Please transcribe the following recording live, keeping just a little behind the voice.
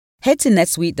Head to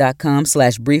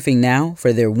netsuite.com/briefing now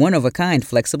for their one-of-a-kind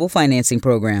flexible financing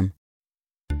program.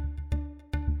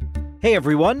 Hey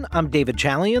everyone, I'm David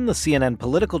Chalian, the CNN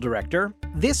political director.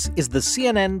 This is the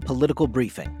CNN Political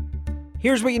Briefing.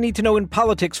 Here's what you need to know in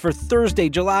politics for Thursday,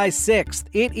 July 6th.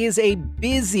 It is a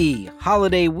busy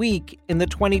holiday week in the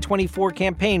 2024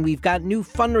 campaign. We've got new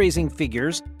fundraising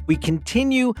figures. We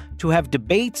continue to have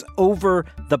debates over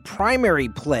the primary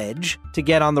pledge to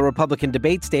get on the Republican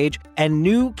debate stage and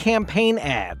new campaign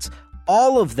ads.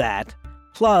 All of that,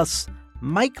 plus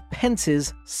Mike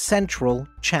Pence's central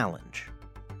challenge.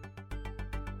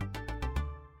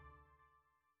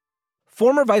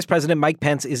 Former Vice President Mike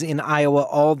Pence is in Iowa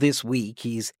all this week.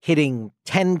 He's hitting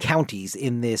 10 counties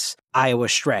in this Iowa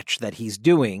stretch that he's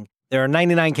doing. There are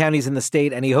 99 counties in the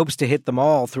state, and he hopes to hit them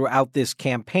all throughout this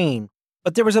campaign.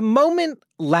 But there was a moment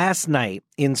last night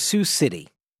in Sioux City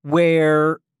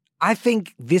where I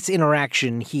think this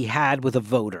interaction he had with a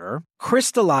voter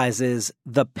crystallizes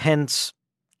the Pence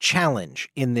challenge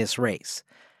in this race.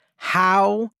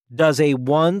 How does a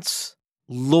once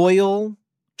loyal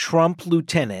Trump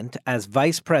lieutenant as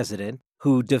vice president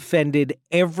who defended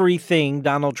everything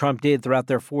Donald Trump did throughout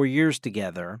their 4 years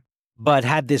together, but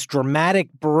had this dramatic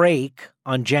break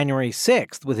on January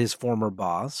 6th with his former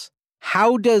boss,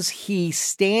 how does he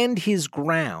stand his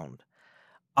ground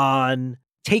on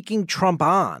taking Trump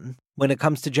on when it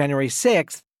comes to January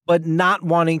 6th, but not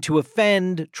wanting to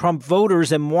offend Trump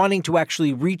voters and wanting to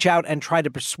actually reach out and try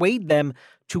to persuade them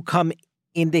to come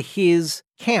into his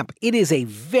camp? It is a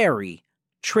very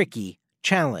tricky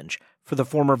challenge for the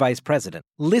former vice president.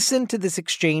 Listen to this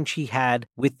exchange he had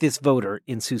with this voter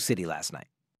in Sioux City last night.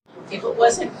 If it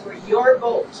wasn't for your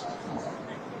vote,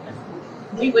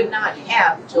 we would not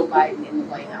have Joe Biden in the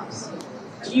White House.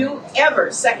 Do you ever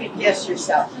second guess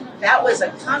yourself? That was a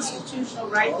constitutional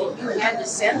right that you had to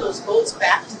send those votes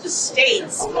back to the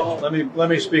states. Let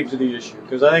me speak to the issue,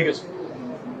 because I think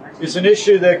it's an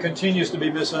issue that continues to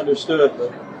be misunderstood.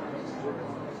 But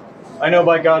I know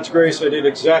by God's grace I did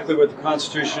exactly what the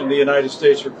Constitution of the United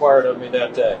States required of me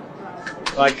that day.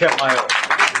 I kept my oath.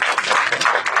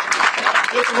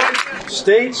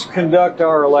 States conduct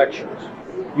our elections.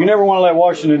 You never want to let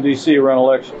Washington, D.C. run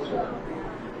elections.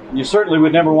 You certainly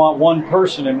would never want one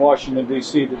person in Washington,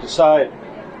 D.C. to decide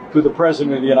who the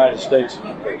President of the United States is.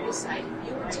 You were deciding.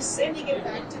 You were just sending it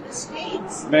back to the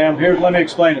states. Ma'am, here, let me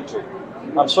explain it to you.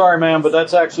 I'm sorry, ma'am, but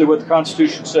that's actually what the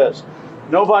Constitution says.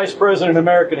 No vice president in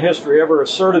American history ever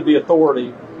asserted the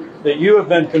authority that you have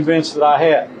been convinced that I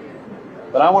had.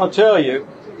 But I want to tell you,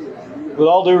 with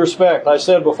all due respect, I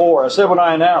said when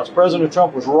I announced, President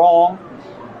Trump was wrong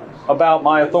about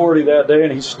my authority that day,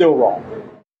 and he's still wrong.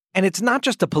 And it's not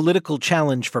just a political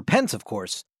challenge for Pence, of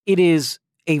course. It is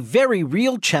a very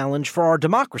real challenge for our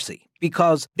democracy,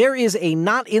 because there is a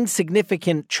not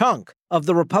insignificant chunk of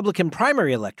the Republican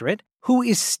primary electorate who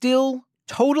is still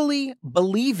totally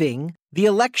believing the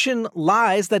election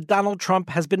lies that Donald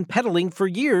Trump has been peddling for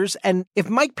years. And if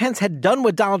Mike Pence had done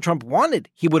what Donald Trump wanted,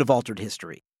 he would have altered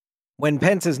history. When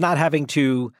Pence is not having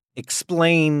to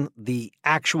explain the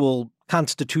actual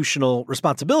constitutional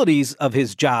responsibilities of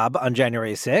his job on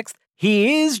January 6th,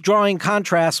 he is drawing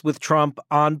contrasts with Trump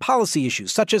on policy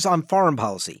issues, such as on foreign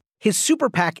policy. His super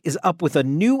PAC is up with a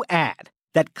new ad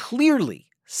that clearly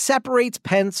separates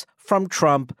Pence from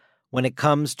Trump when it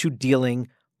comes to dealing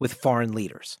with foreign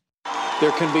leaders.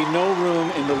 There can be no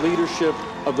room in the leadership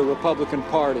of the Republican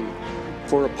Party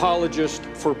for apologists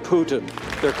for Putin.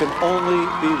 There can only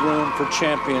be room for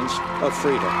champions of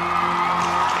freedom.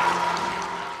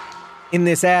 In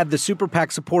this ad, the super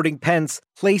PAC supporting Pence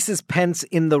places Pence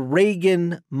in the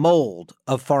Reagan mold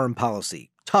of foreign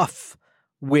policy, tough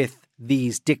with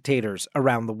these dictators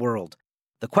around the world.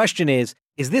 The question is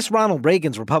this Ronald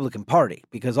Reagan's Republican Party?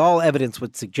 Because all evidence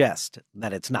would suggest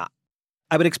that it's not.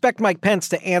 I would expect Mike Pence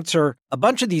to answer a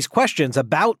bunch of these questions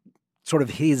about sort of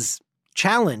his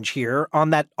challenge here on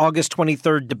that August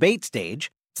 23rd debate stage.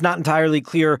 It's not entirely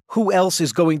clear who else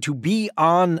is going to be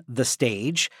on the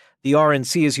stage. The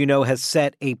RNC, as you know, has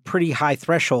set a pretty high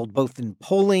threshold, both in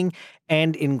polling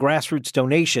and in grassroots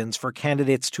donations, for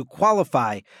candidates to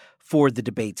qualify for the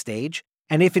debate stage.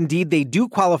 And if indeed they do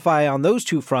qualify on those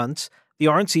two fronts, the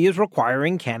RNC is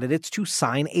requiring candidates to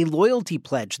sign a loyalty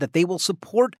pledge that they will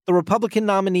support the Republican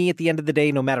nominee at the end of the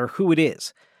day, no matter who it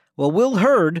is. Well, Will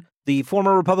Hurd, the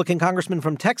former Republican congressman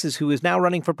from Texas who is now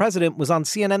running for president, was on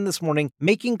CNN this morning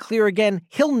making clear again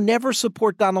he'll never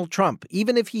support Donald Trump,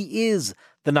 even if he is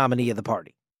the nominee of the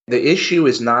party. The issue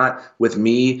is not with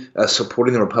me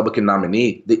supporting the Republican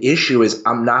nominee. The issue is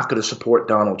I'm not going to support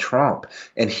Donald Trump.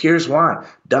 And here's why.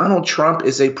 Donald Trump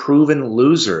is a proven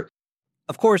loser.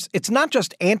 Of course, it's not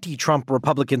just anti-Trump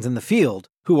Republicans in the field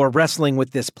who are wrestling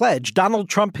with this pledge. Donald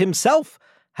Trump himself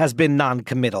has been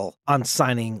non-committal on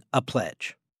signing a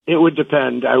pledge. It would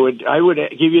depend. I would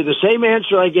give you the same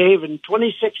answer I gave in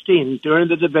 2016 during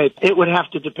the debate. It would have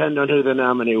to depend on who the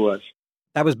nominee was.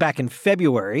 That was back in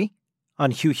February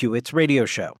on Hugh Hewitt's radio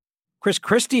show. Chris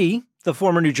Christie, the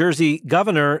former New Jersey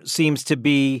governor, seems to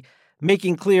be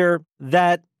making clear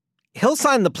that he'll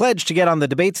sign the pledge to get on the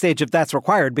debate stage if that's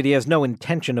required, but he has no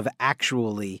intention of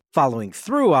actually following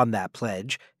through on that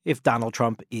pledge if Donald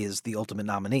Trump is the ultimate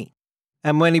nominee.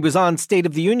 And when he was on State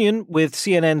of the Union with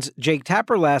CNN's Jake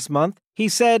Tapper last month, he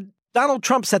said Donald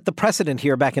Trump set the precedent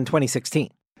here back in 2016.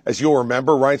 As you'll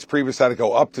remember, Reince Priebus had to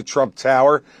go up to Trump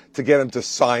Tower to get him to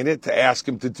sign it, to ask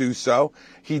him to do so.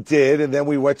 He did, and then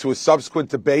we went to a subsequent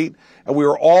debate, and we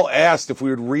were all asked if we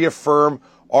would reaffirm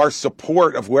our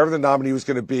support of whoever the nominee was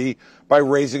going to be by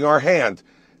raising our hand.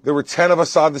 There were 10 of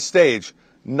us on the stage.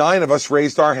 9 of us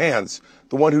raised our hands.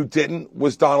 The one who didn't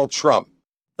was Donald Trump.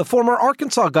 The former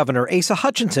Arkansas governor, Asa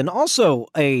Hutchinson, also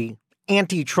a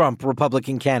anti-Trump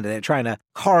Republican candidate, trying to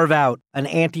carve out an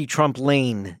anti-Trump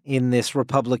lane in this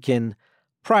Republican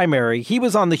primary. He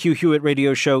was on the Hugh Hewitt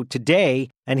radio show today,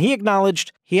 and he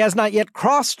acknowledged he has not yet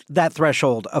crossed that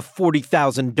threshold of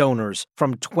 40,000 donors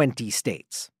from 20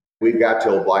 states. We've got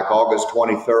till like August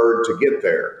 23rd to get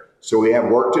there. So we have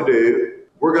work to do.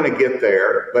 We're going to get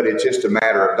there, but it's just a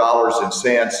matter of dollars and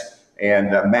cents and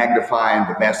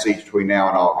magnifying the message between now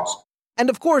and August. And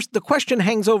of course, the question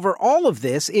hangs over all of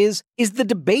this is the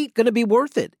debate going to be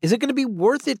worth it? Is it going to be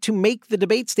worth it to make the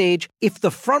debate stage if the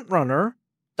frontrunner,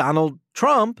 Donald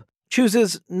Trump,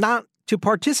 chooses not to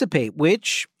participate,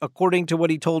 which, according to what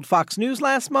he told Fox News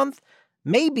last month,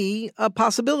 may be a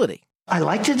possibility? I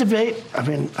like to debate. I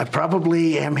mean, I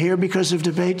probably am here because of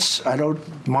debates. I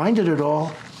don't mind it at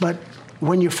all. But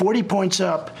when you're 40 points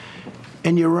up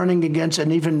and you're running against,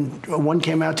 and even one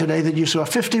came out today that you saw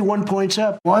 51 points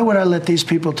up, why would I let these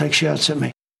people take shots at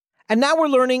me? And now we're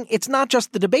learning it's not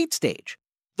just the debate stage.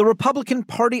 The Republican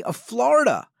Party of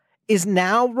Florida is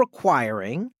now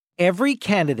requiring every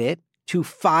candidate to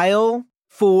file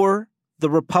for the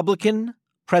Republican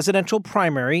presidential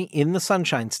primary in the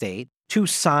Sunshine State to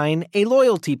sign a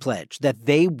loyalty pledge that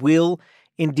they will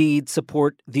indeed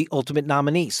support the ultimate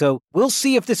nominee. So we'll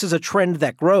see if this is a trend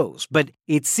that grows. But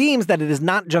it seems that it is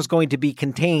not just going to be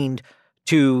contained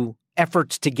to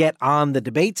efforts to get on the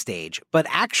debate stage, but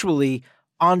actually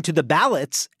onto the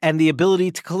ballots and the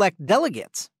ability to collect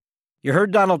delegates. You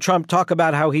heard Donald Trump talk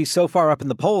about how he's so far up in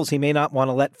the polls, he may not want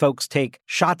to let folks take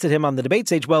shots at him on the debate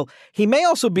stage. Well, he may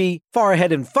also be far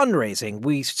ahead in fundraising.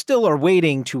 We still are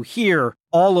waiting to hear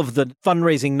all of the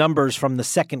fundraising numbers from the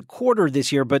second quarter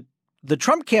this year, but the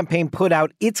Trump campaign put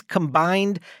out its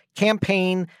combined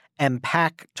campaign and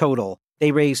PAC total.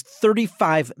 They raised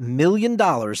 $35 million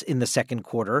in the second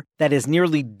quarter. That is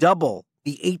nearly double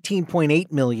the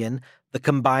 $18.8 million the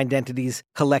combined entities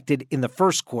collected in the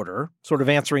first quarter, sort of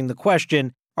answering the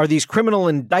question, are these criminal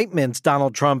indictments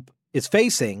Donald Trump is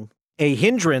facing a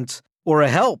hindrance or a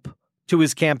help to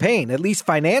his campaign? At least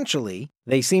financially,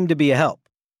 they seem to be a help.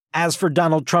 As for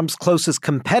Donald Trump's closest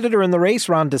competitor in the race,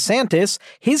 Ron DeSantis,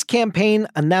 his campaign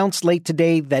announced late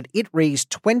today that it raised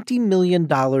 $20 million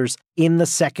in the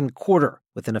second quarter,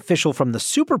 with an official from the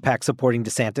super PAC supporting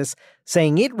DeSantis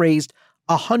saying it raised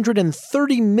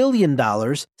 $130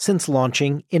 million since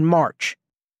launching in March.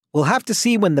 We'll have to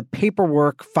see when the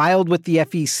paperwork filed with the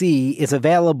FEC is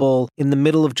available in the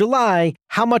middle of July,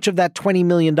 how much of that $20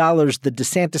 million the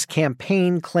DeSantis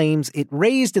campaign claims it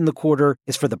raised in the quarter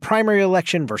is for the primary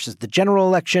election versus the general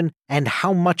election, and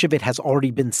how much of it has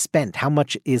already been spent, how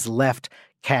much is left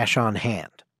cash on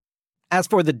hand. As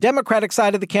for the Democratic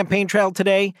side of the campaign trail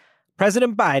today,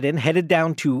 President Biden headed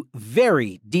down to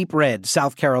very deep red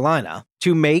South Carolina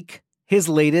to make his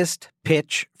latest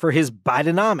pitch for his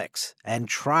Bidenomics and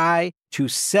try to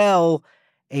sell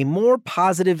a more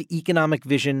positive economic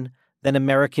vision than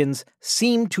Americans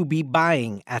seem to be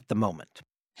buying at the moment.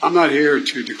 I'm not here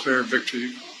to declare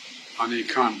victory on the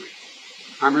economy.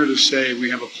 I'm here to say we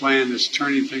have a plan that's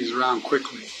turning things around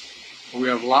quickly, but we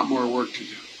have a lot more work to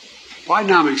do.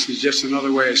 Bidenomics is just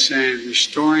another way of saying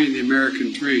restoring the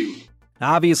American dream.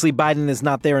 Now, obviously, Biden is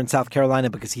not there in South Carolina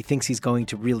because he thinks he's going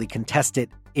to really contest it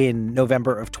in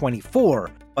November of 24.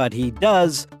 But he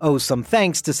does owe some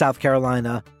thanks to South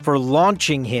Carolina for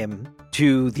launching him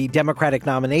to the Democratic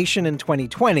nomination in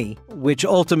 2020, which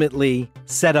ultimately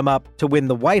set him up to win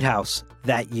the White House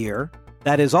that year.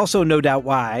 That is also no doubt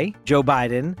why Joe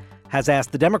Biden has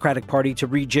asked the Democratic Party to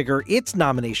rejigger its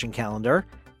nomination calendar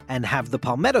and have the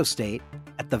Palmetto State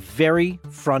at the very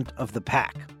front of the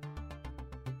pack.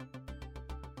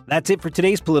 That's it for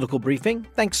today's political briefing.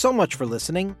 Thanks so much for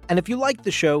listening. And if you like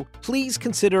the show, please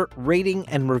consider rating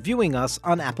and reviewing us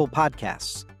on Apple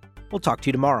Podcasts. We'll talk to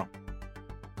you tomorrow.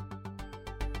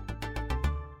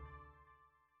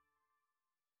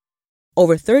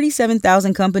 Over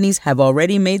 37,000 companies have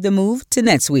already made the move to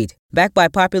NetSuite. Backed by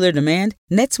popular demand,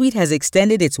 NetSuite has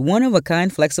extended its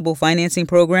one-of-a-kind flexible financing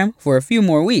program for a few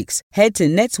more weeks. Head to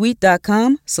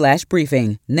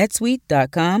netsuite.com/briefing.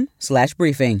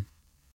 netsuite.com/briefing.